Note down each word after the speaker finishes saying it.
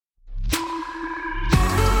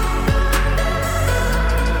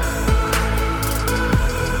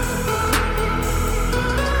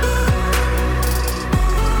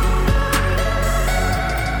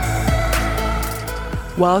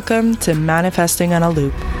Welcome to Manifesting on a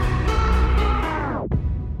Loop.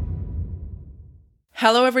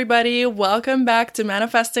 Hello, everybody. Welcome back to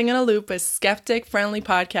Manifesting on a Loop, a skeptic-friendly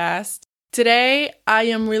podcast. Today, I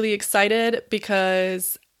am really excited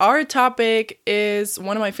because our topic is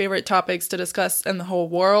one of my favorite topics to discuss in the whole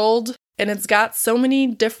world, and it's got so many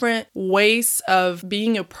different ways of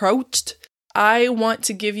being approached. I want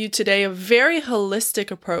to give you today a very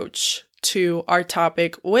holistic approach to our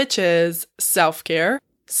topic, which is self-care.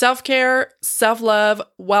 Self-care, self-love,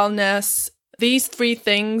 wellness. These three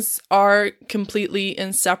things are completely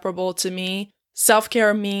inseparable to me.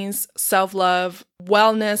 Self-care means self-love.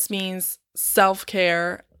 Wellness means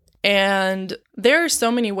self-care. And there are so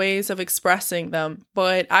many ways of expressing them.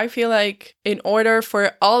 But I feel like in order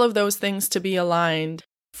for all of those things to be aligned,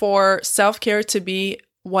 for self-care to be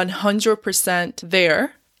 100%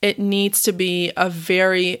 there, it needs to be a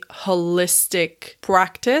very holistic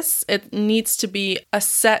practice. It needs to be a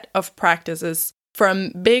set of practices, from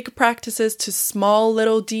big practices to small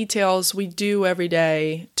little details we do every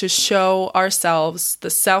day to show ourselves the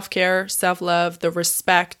self-care, self-love, the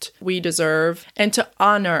respect we deserve, and to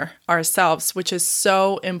honor ourselves, which is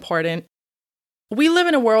so important. We live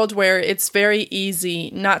in a world where it's very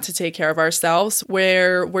easy not to take care of ourselves,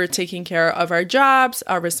 where we're taking care of our jobs,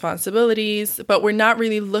 our responsibilities, but we're not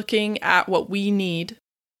really looking at what we need.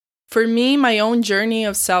 For me, my own journey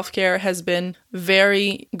of self-care has been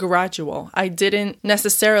very gradual. I didn't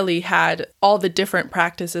necessarily had all the different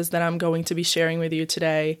practices that I'm going to be sharing with you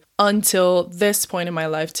today until this point in my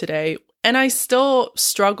life today. And I still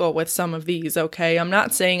struggle with some of these, okay? I'm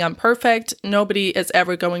not saying I'm perfect. Nobody is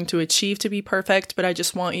ever going to achieve to be perfect, but I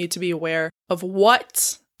just want you to be aware of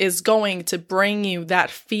what is going to bring you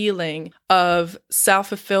that feeling of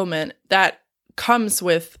self-fulfillment that comes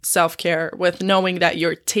with self-care, with knowing that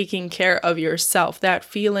you're taking care of yourself. That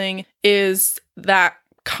feeling is that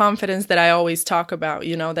confidence that I always talk about,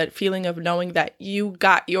 that feeling of knowing that you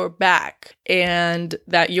got your back and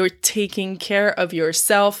that you're taking care of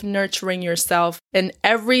yourself, nurturing yourself in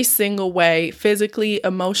every single way, physically,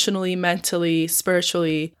 emotionally, mentally,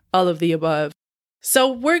 spiritually, all of the above.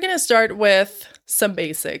 So we're going to start with some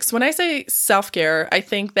basics. When I say self-care, I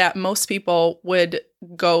think that most people would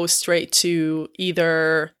go straight to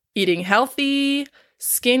either eating healthy,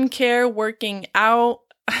 skincare, working out,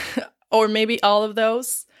 or maybe all of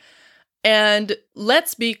those. And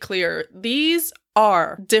let's be clear, these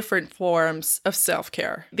are different forms of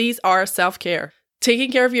self-care. These are self-care.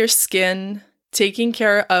 Taking care of your skin, taking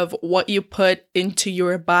care of what you put into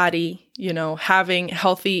your body, having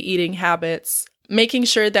healthy eating habits, making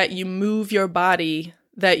sure that you move your body,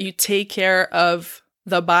 that you take care of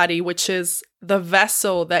the body, which is the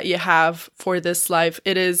vessel that you have for this life.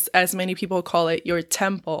 It is, as many people call it, your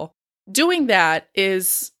temple. Doing that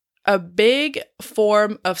is a big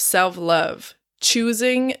form of self-love.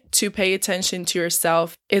 Choosing to pay attention to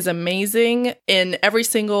yourself is amazing in every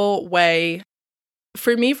single way.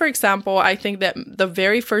 For me, for example, I think that the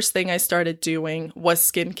very first thing I started doing was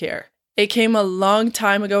skincare. It came a long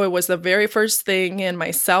time ago. It was the very first thing in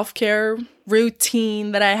my self-care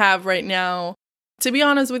routine that I have right now. To be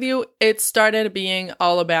honest with you, it started being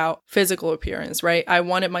all about physical appearance, right? I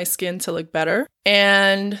wanted my skin to look better.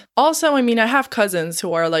 And also, I have cousins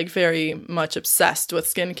who are very much obsessed with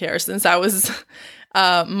skincare since I was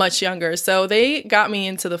much younger. So they got me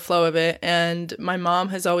into the flow of it. And my mom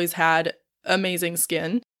has always had amazing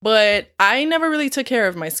skin. But I never really took care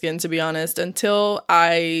of my skin, to be honest, until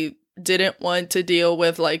I didn't want to deal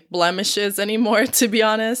with blemishes anymore, to be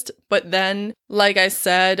honest. But then, like I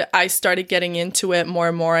said, I started getting into it more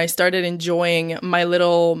and more. I started enjoying my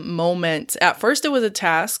little moment. At first, it was a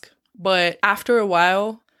task, but after a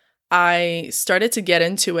while, I started to get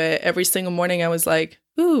into it. Every single morning, I was like,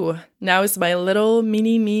 ooh, now is my little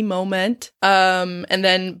mini me moment. And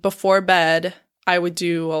then before bed, I would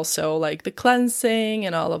do also the cleansing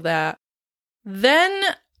and all of that. Then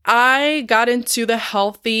I got into the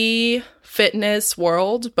healthy fitness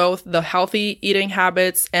world, both the healthy eating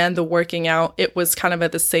habits and the working out. It was kind of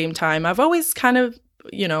at the same time. I've always kind of,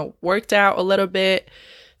 worked out a little bit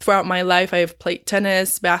throughout my life. I've played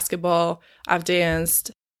tennis, basketball, I've danced,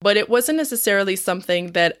 but it wasn't necessarily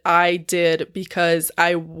something that I did because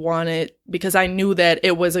I knew that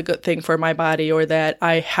it was a good thing for my body or that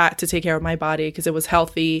I had to take care of my body because it was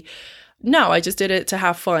healthy. No, I just did it to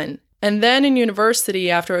have fun. And then in university,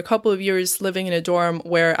 after a couple of years living in a dorm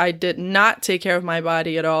where I did not take care of my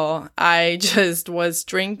body at all, I just was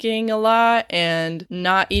drinking a lot and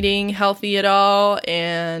not eating healthy at all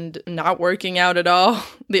and not working out at all.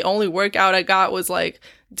 The only workout I got was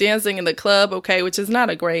dancing in the club, okay, which is not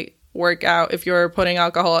a great work out if you're putting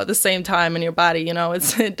alcohol at the same time in your body.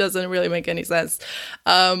 It doesn't really make any sense.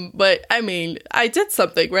 But I mean, I did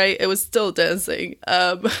something, right? It was still dancing.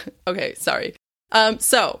 Okay, sorry.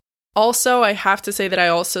 So also I have to say that I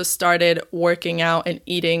also started working out and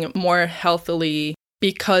eating more healthily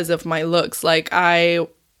because of my looks. Like, I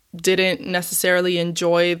didn't necessarily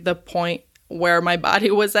enjoy the point where my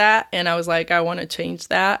body was at, and I was like, I want to change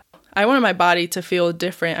that. I wanted my body to feel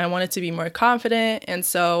different. I wanted to be more confident. And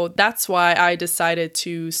so that's why I decided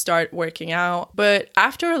to start working out. But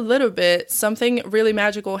after a little bit, something really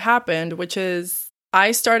magical happened, which is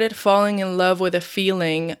I started falling in love with a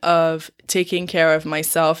feeling of taking care of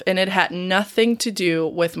myself. And it had nothing to do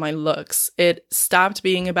with my looks. It stopped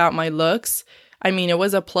being about my looks. I mean, it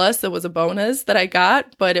was a plus, it was a bonus that I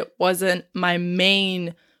got, but it wasn't my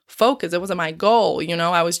main focus. It wasn't my goal.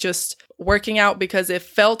 I was just working out because it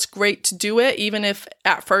felt great to do it, even if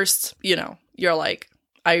at first, you're like,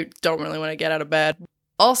 I don't really want to get out of bed.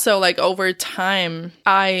 Also, like, over time,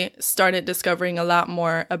 I started discovering a lot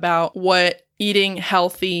more about what eating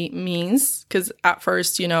healthy means. Because at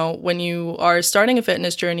first, when you are starting a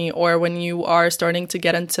fitness journey or when you are starting to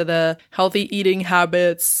get into the healthy eating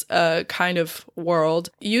habits kind of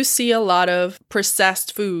world, you see a lot of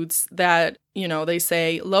processed foods that, they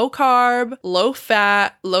say low carb, low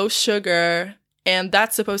fat, low sugar, and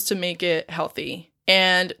that's supposed to make it healthy.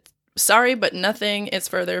 And sorry, but nothing is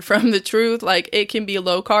further from the truth. Like, it can be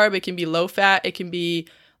low carb, it can be low fat, it can be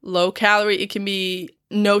low calorie, it can be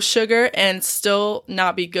no sugar and still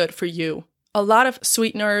not be good for you. A lot of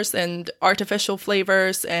sweeteners and artificial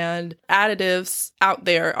flavors and additives out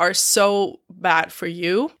there are so bad for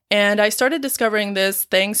you. And I started discovering this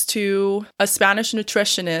thanks to a Spanish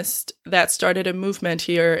nutritionist that started a movement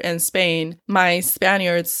here in Spain. My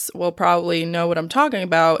Spaniards will probably know what I'm talking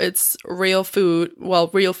about. It's real food,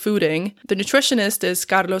 real fooding. The nutritionist is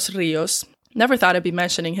Carlos Rios. Never thought I'd be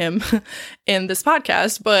mentioning him in this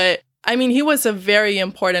podcast, but I mean, he was a very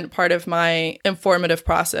important part of my informative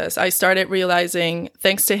process. I started realizing,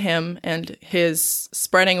 thanks to him and his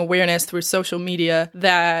spreading awareness through social media,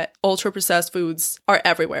 that ultra-processed foods are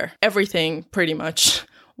everywhere. Everything, pretty much,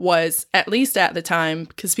 was, at least at the time,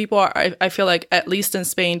 because people are, I feel like, at least in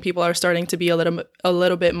Spain, people are starting to be a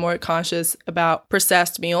little bit more conscious about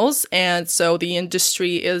processed meals. And so the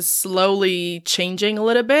industry is slowly changing a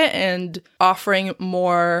little bit and offering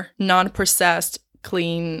more non-processed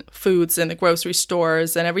clean foods in the grocery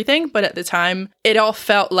stores and everything. But at the time, it all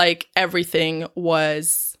felt like everything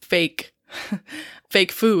was fake,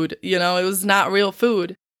 fake food. It was not real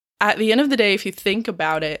food. At the end of the day, if you think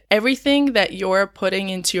about it, everything that you're putting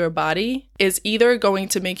into your body is either going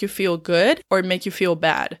to make you feel good or make you feel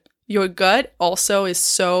bad. Your gut also is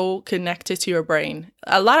so connected to your brain.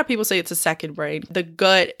 A lot of people say it's a second brain. The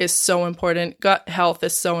gut is so important. Gut health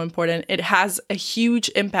is so important. It has a huge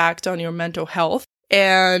impact on your mental health.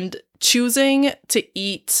 And choosing to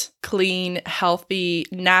eat clean, healthy,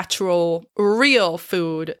 natural, real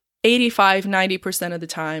food 85-90% of the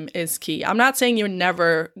time is key. I'm not saying you're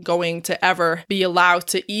never going to ever be allowed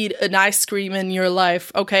to eat an ice cream in your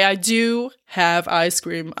life. Okay, I do have ice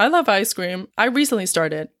cream. I love ice cream. I recently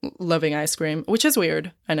started loving ice cream, which is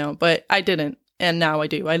weird, I know, but I didn't. And now I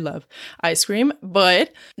do. I love ice cream.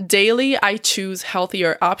 But daily, I choose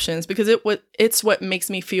healthier options because it's what makes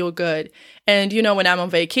me feel good. And, when I'm on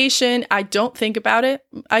vacation, I don't think about it.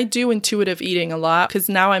 I do intuitive eating a lot because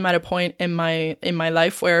now I'm at a point in my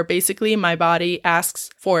life where basically my body asks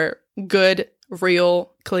for good,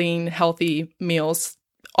 real, clean, healthy meals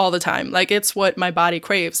all the time. Like, it's what my body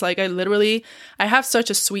craves. Like, I have such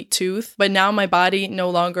a sweet tooth, but now my body no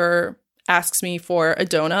longer asks me for a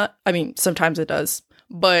donut. I mean, sometimes it does,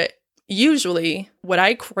 but usually what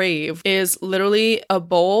I crave is literally a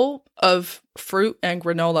bowl of fruit and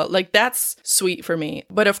granola. Like, that's sweet for me.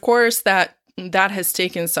 But of course, that has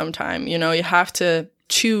taken some time. You have to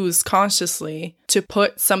choose consciously to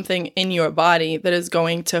put something in your body that is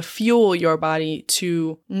going to fuel your body,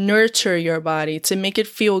 to nurture your body, to make it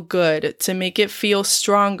feel good, to make it feel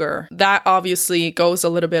stronger. That obviously goes a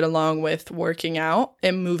little bit along with working out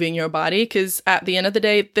and moving your body, because at the end of the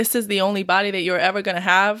day, this is the only body that you're ever going to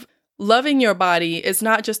have. Loving your body is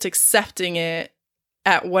not just accepting it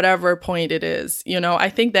at whatever point it is. I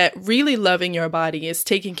think that really loving your body is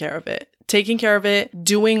taking care of it,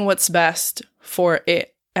 doing what's best for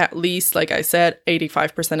it, at least, like I said,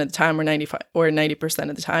 85% of the time or 90%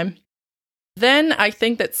 of the time. Then I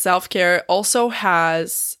think that self-care also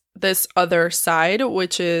has this other side,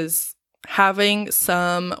 which is having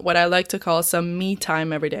what I like to call some me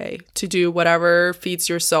time every day to do whatever feeds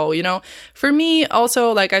your soul. For me,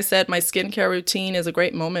 also, like I said, my skincare routine is a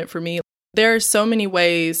great moment for me. There are so many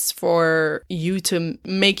ways for you to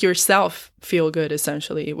make yourself feel good,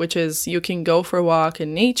 essentially, which is you can go for a walk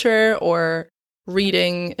in nature or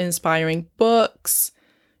reading inspiring books,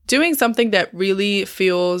 doing something that really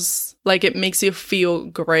feels like it makes you feel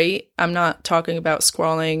great. I'm not talking about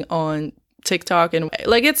scrolling on TikTok and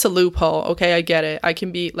like it's a loophole. Okay, I get it. I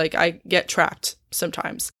can be like, I get trapped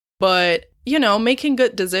sometimes. But making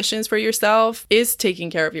good decisions for yourself is taking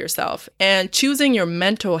care of yourself. And choosing your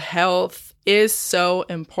mental health is so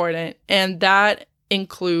important. And that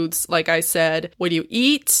includes, like I said, what you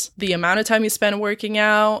eat, the amount of time you spend working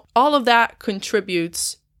out, all of that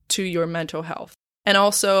contributes to your mental health. And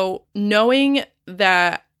also knowing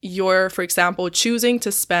that you're, for example, choosing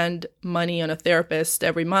to spend money on a therapist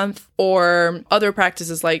every month or other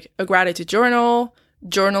practices like a gratitude journal,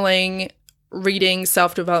 journaling, reading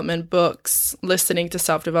self-development books, listening to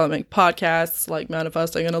self-development podcasts like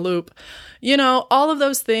Manifesting in a Loop, all of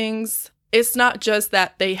those things, it's not just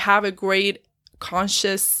that they have a great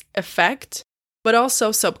conscious effect, but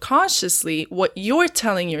also subconsciously, what you're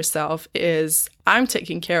telling yourself is, I'm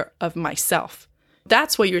taking care of myself.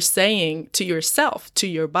 That's what you're saying to yourself, to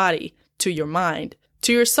your body, to your mind,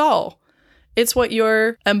 to your soul. It's what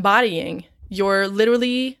you're embodying. You're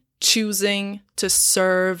literally choosing to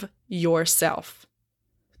serve yourself.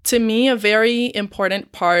 To me, a very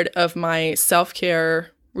important part of my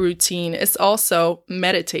self-care routine is also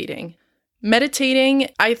meditating. Meditating,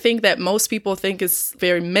 I think that most people think is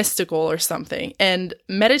very mystical or something. And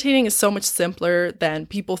meditating is so much simpler than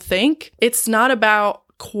people think. It's not about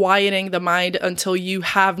quieting the mind until you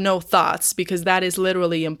have no thoughts, because that is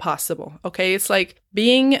literally impossible. Okay, it's like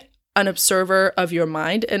being an observer of your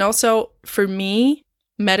mind. And also for me,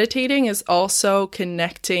 meditating is also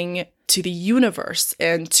connecting to the universe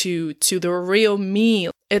and to the real me.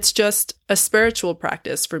 It's just a spiritual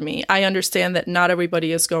practice for me. I understand that not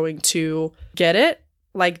everybody is going to get it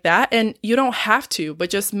like that, and you don't have to,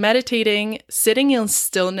 but just meditating, sitting in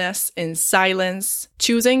stillness, in silence,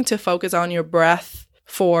 choosing to focus on your breath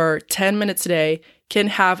for 10 minutes a day can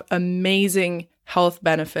have amazing health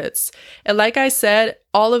benefits. And like I said,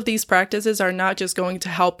 all of these practices are not just going to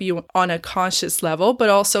help you on a conscious level, but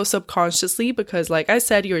also subconsciously, because like I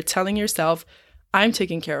said, you're telling yourself, I'm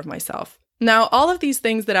taking care of myself. Now, all of these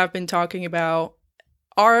things that I've been talking about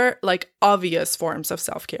are like obvious forms of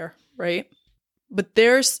self-care, right? But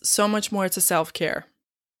there's so much more to self-care.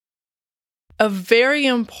 A very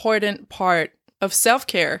important part of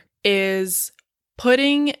self-care is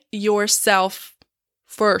putting yourself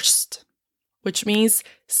first, which means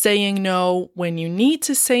saying no when you need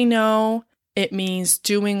to say no. It means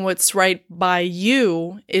doing what's right by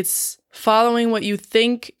you. It's following what you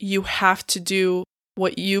think you have to do,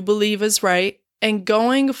 what you believe is right, and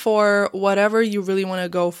going for whatever you really want to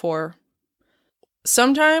go for.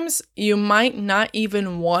 Sometimes you might not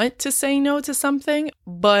even want to say no to something,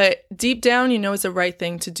 but deep down, it's the right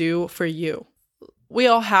thing to do for you. We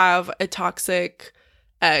all have a toxic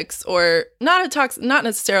ex, or not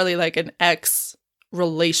necessarily like an ex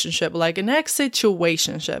relationship, like an ex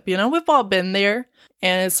situationship. We've all been there.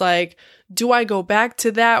 And it's like, do I go back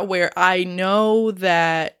to that where I know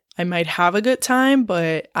that I might have a good time,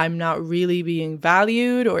 but I'm not really being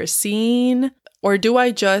valued or seen? Or do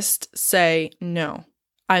I just say, no,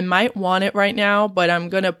 I might want it right now, but I'm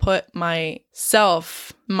going to put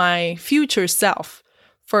myself, my future self,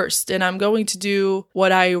 first, and I'm going to do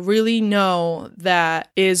what I really know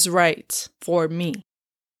that is right for me.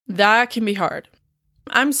 That can be hard.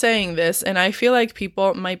 I'm saying this, and I feel like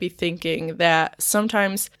people might be thinking that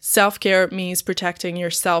sometimes self-care means protecting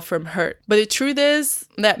yourself from hurt. But the truth is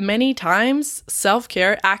that many times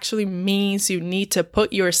self-care actually means you need to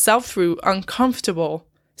put yourself through uncomfortable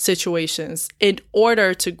situations in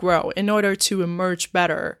order to grow, in order to emerge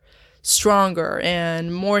better, stronger,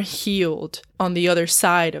 and more healed on the other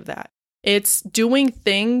side of that. It's doing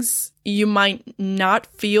things you might not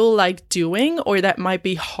feel like doing, or that might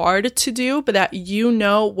be hard to do, but that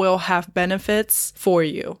will have benefits for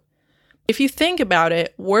you. If you think about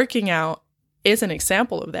it, working out is an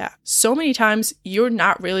example of that. So many times you're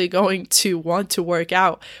not really going to want to work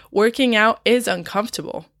out. Working out is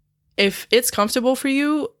uncomfortable. If it's comfortable for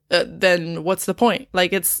you, then what's the point?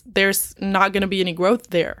 Like there's not going to be any growth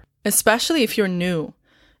there. Especially if you're new,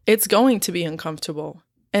 it's going to be uncomfortable,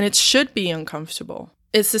 and it should be uncomfortable.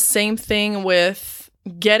 It's the same thing with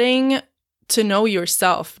getting to know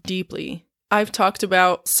yourself deeply. I've talked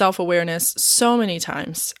about self-awareness so many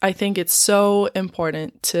times. I think it's so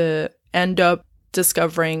important to end up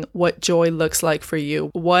discovering what joy looks like for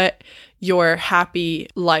you, what your happy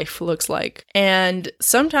life looks like. And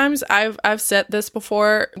sometimes I've said this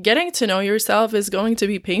before, getting to know yourself is going to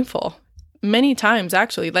be painful. many times,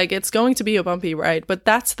 actually. Like, it's going to be a bumpy ride, but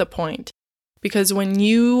that's the point. Because when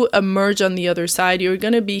you emerge on the other side, you're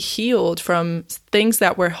going to be healed from things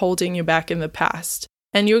that were holding you back in the past.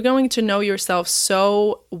 And you're going to know yourself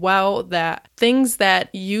so well that things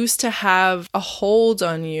that used to have a hold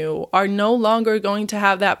on you are no longer going to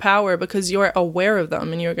have that power because you're aware of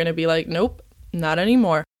them. And you're going to be like, nope, not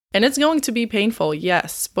anymore. And it's going to be painful,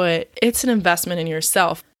 yes, but it's an investment in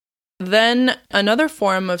yourself. Then another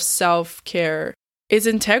form of self-care is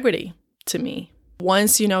integrity to me.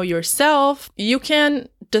 Once you know yourself, you can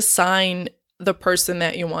design the person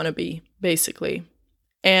that you want to be, basically.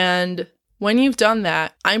 And when you've done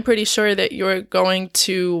that, I'm pretty sure that you're going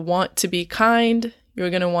to want to be kind.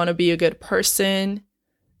 You're going to want to be a good person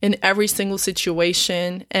in every single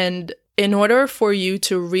situation. And in order for you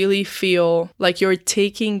to really feel like you're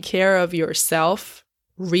taking care of yourself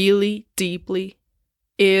really deeply,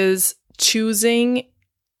 is choosing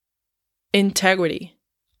integrity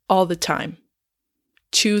all the time.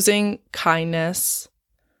 Choosing kindness,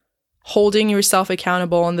 holding yourself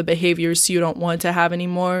accountable on the behaviors you don't want to have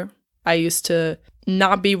anymore. I used to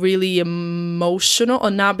not be really emotional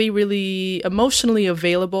or not be really emotionally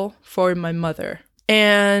available for my mother.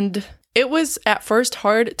 And it was at first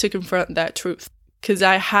hard to confront that truth because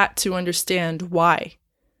I had to understand why.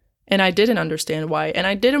 And I didn't understand why. And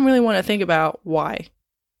I didn't really want to think about why,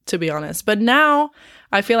 to be honest. But now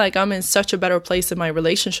I feel like I'm in such a better place in my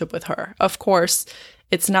relationship with her. Of course,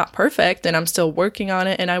 it's not perfect and I'm still working on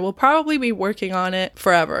it, and I will probably be working on it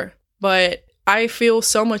forever. But I feel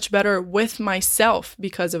so much better with myself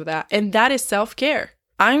because of that. And that is self-care.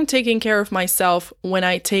 I'm taking care of myself when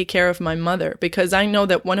I take care of my mother, because I know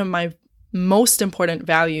that one of my most important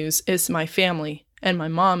values is my family and my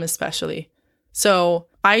mom especially. So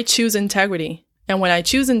I choose integrity. And when I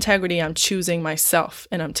choose integrity, I'm choosing myself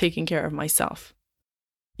and I'm taking care of myself.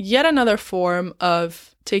 Yet another form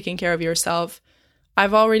of taking care of yourself,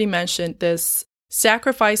 I've already mentioned this,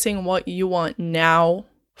 sacrificing what you want now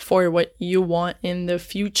for what you want in the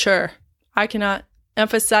future. I cannot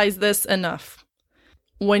emphasize this enough.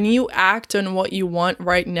 When you act on what you want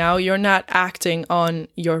right now, you're not acting on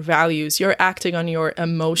your values. You're acting on your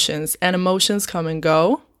emotions. And emotions come and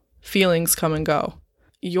go. Feelings come and go.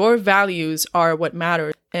 Your values are what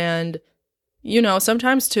matter. And,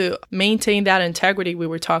 sometimes to maintain that integrity we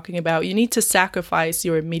were talking about, you need to sacrifice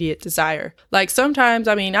your immediate desire. Like sometimes,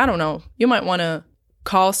 I don't know, you might want to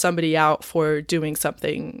call somebody out for doing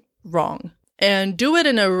something wrong and do it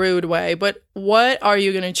in a rude way. But what are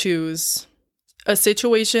you going to choose? A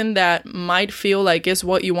situation that might feel like is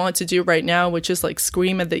what you want to do right now, which is like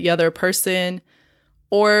scream at the other person?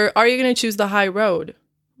 Or are you going to choose the high road,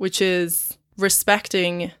 which is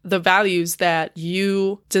respecting the values that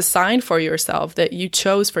you designed for yourself, that you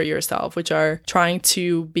chose for yourself, which are trying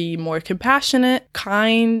to be more compassionate,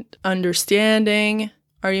 kind, understanding?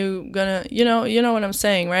 Are you gonna, you know what I'm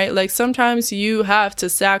saying, right? Like sometimes you have to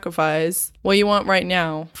sacrifice what you want right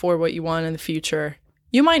now for what you want in the future.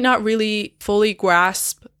 You might not really fully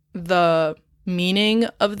grasp the meaning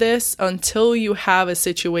of this until you have a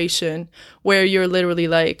situation where you're literally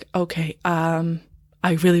like, okay,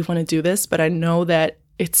 I really want to do this, but I know that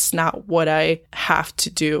it's not what I have to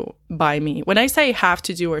do by me. When I say have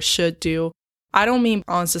to do or should do, I don't mean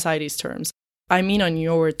on society's terms. I mean on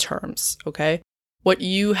your terms, okay? What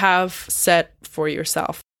you have set for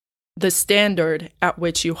yourself, the standard at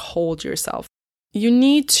which you hold yourself. You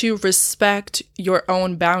need to respect your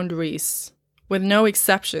own boundaries with no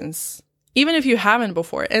exceptions, even if you haven't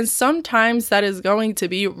before. And sometimes that is going to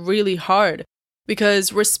be really hard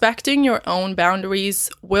because respecting your own boundaries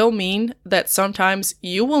will mean that sometimes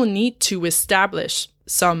you will need to establish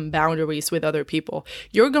some boundaries with other people.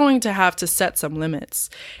 You're going to have to set some limits.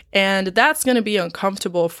 And that's going to be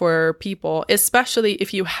uncomfortable for people, especially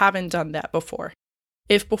if you haven't done that before.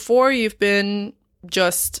 If before you've been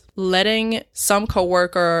just letting some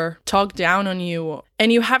coworker talk down on you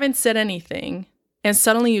and you haven't said anything, and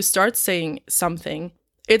suddenly you start saying something,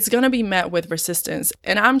 it's going to be met with resistance.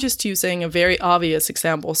 And I'm just using a very obvious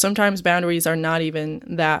example. Sometimes boundaries are not even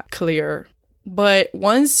that clear. But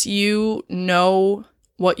once you know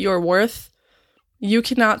what you're worth, you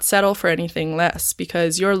cannot settle for anything less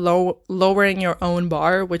because you're lowering your own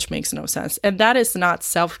bar, which makes no sense. And that is not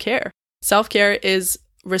self-care. Self-care is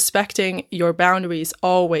respecting your boundaries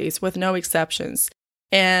always with no exceptions.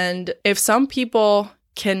 And if some people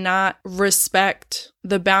cannot respect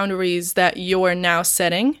the boundaries that you're now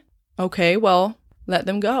setting, okay, well, let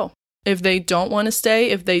them go. If they don't want to stay,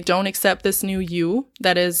 if they don't accept this new you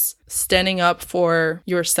that is standing up for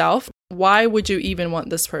yourself, why would you even want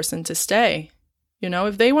this person to stay?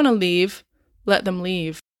 If they want to leave, let them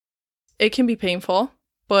leave. it can be painful,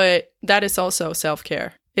 but that is also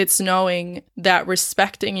self-care. It's knowing that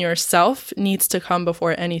respecting yourself needs to come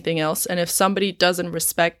before anything else. And if somebody doesn't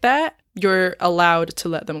respect that, you're allowed to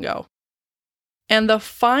let them go. And the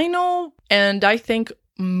final, and I think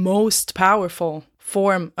most powerful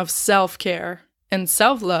form of self-care and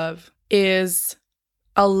self-love is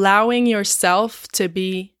allowing yourself to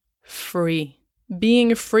be free.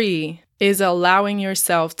 Being free is allowing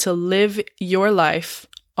yourself to live your life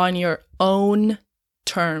on your own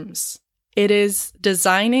terms. It is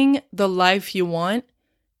designing the life you want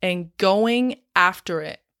and going after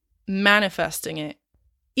it, manifesting it,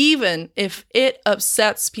 even if it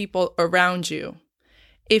upsets people around you.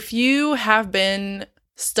 If you have been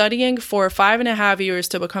studying for 5.5 years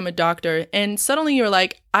to become a doctor and suddenly you're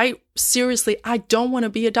like, I don't want to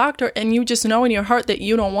be a doctor, and you just know in your heart that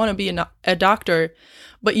you don't want to be a doctor,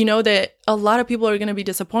 but you know that a lot of people are going to be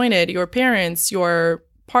disappointed, your parents, your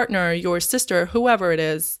partner, your sister, whoever it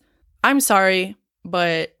is. I'm sorry,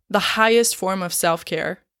 but the highest form of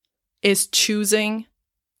self-care is choosing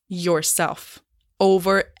yourself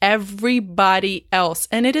over everybody else.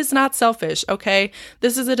 And it is not selfish, okay?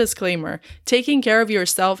 This is a disclaimer. Taking care of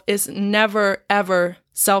yourself is never, ever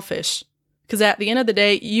selfish. Because at the end of the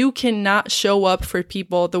day, you cannot show up for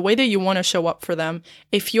people the way that you want to show up for them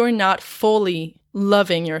if you're not fully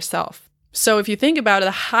loving yourself. So if you think about it,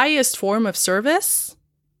 the highest form of service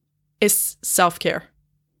is self-care.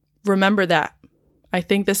 Remember that. I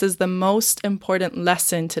think this is the most important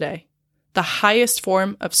lesson today. The highest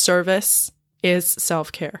form of service is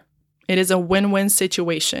self-care. It is a win-win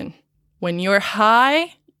situation. When you're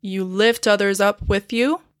high, you lift others up with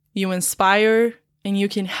you, you inspire, and you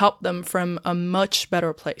can help them from a much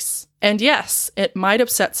better place. And yes, it might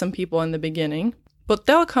upset some people in the beginning, but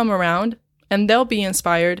they'll come around and they'll be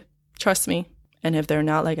inspired. Trust me. And if they're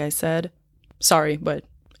not, like I said, sorry, but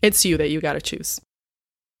it's you that you got to choose.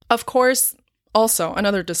 Of course, also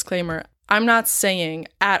another disclaimer, I'm not saying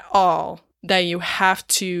at all that you have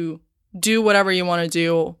to do whatever you want to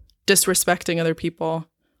do, disrespecting other people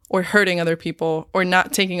or hurting other people or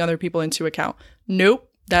not taking other people into account.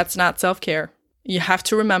 Nope, that's not self-care. You have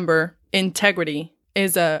to remember integrity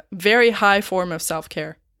is a very high form of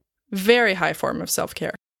self-care. Very high form of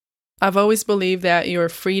self-care. I've always believed that your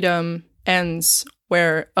freedom ends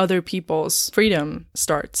where other people's freedom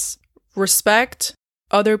starts. Respect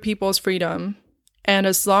other people's freedom, and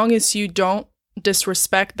as long as you don't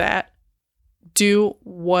disrespect that, do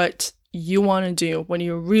what you want to do, when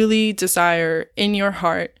you really desire in your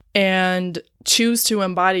heart, and choose to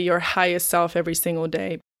embody your highest self every single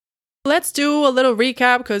day. Let's do a little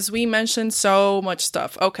recap because we mentioned so much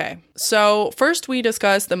stuff. Okay, so first we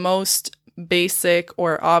discussed the most basic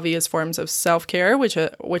or obvious forms of self-care, which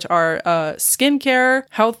are skincare,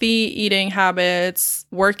 healthy eating habits,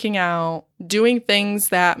 working out, doing things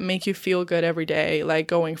that make you feel good every day, like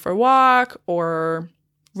going for a walk or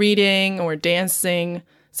reading or dancing,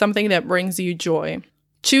 something that brings you joy.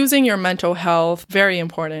 Choosing your mental health, very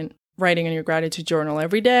important. Writing in your gratitude journal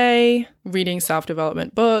every day, reading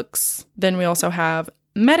self-development books. Then we also have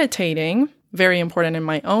meditating, very important in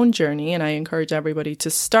my own journey, and I encourage everybody to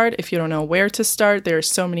start. If you don't know where to start, there are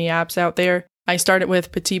so many apps out there. I started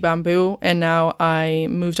with Petit Bamboo, and now I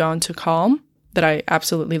moved on to Calm, that I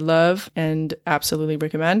absolutely love and absolutely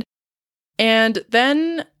recommend. And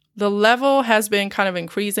then the level has been kind of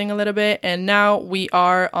increasing a little bit, and now we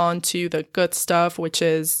are on to the good stuff, which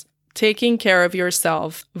is taking care of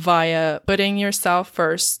yourself via putting yourself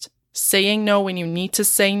first, saying no when you need to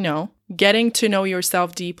say no, getting to know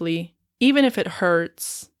yourself deeply, even if it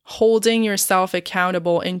hurts, holding yourself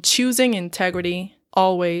accountable and choosing integrity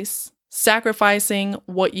always, sacrificing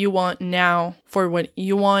what you want now for what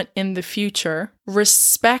you want in the future,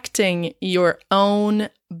 respecting your own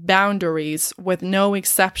boundaries with no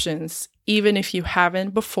exceptions, even if you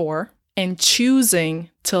haven't before, and choosing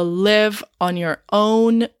to live on your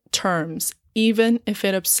own terms, even if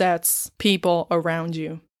it upsets people around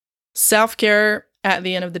you. Self-care, at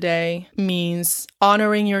the end of the day, means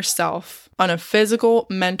honoring yourself on a physical,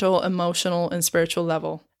 mental, emotional, and spiritual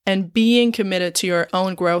level, and being committed to your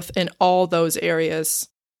own growth in all those areas.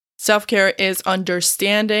 Self-care is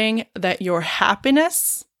understanding that your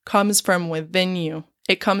happiness comes from within you.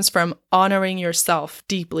 It comes from honoring yourself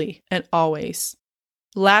deeply and always.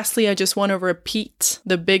 Lastly, I just want to repeat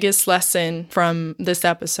the biggest lesson from this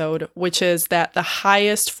episode, which is that the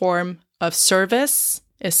highest form of service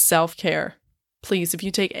is self-care. Please, if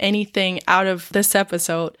you take anything out of this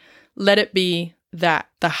episode, let it be that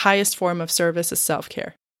the highest form of service is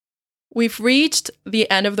self-care. We've reached the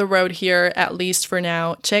end of the road here, at least for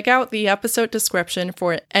now. Check out the episode description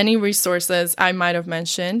for any resources I might have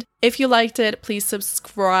mentioned. If you liked it, please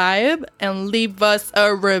subscribe and leave us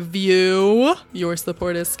a review. Your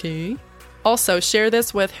support is key. Also, share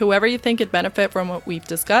this with whoever you think could benefit from what we've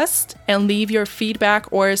discussed, and leave your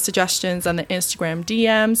feedback or suggestions on the Instagram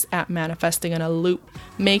DMs at Manifesting in a Loop.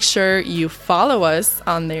 Make sure you follow us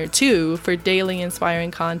on there too for daily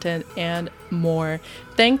inspiring content and more.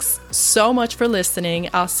 Thanks so much for listening.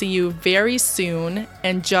 I'll see you very soon,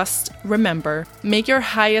 and just remember, make your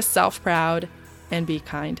highest self proud and be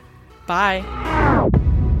kind. Bye.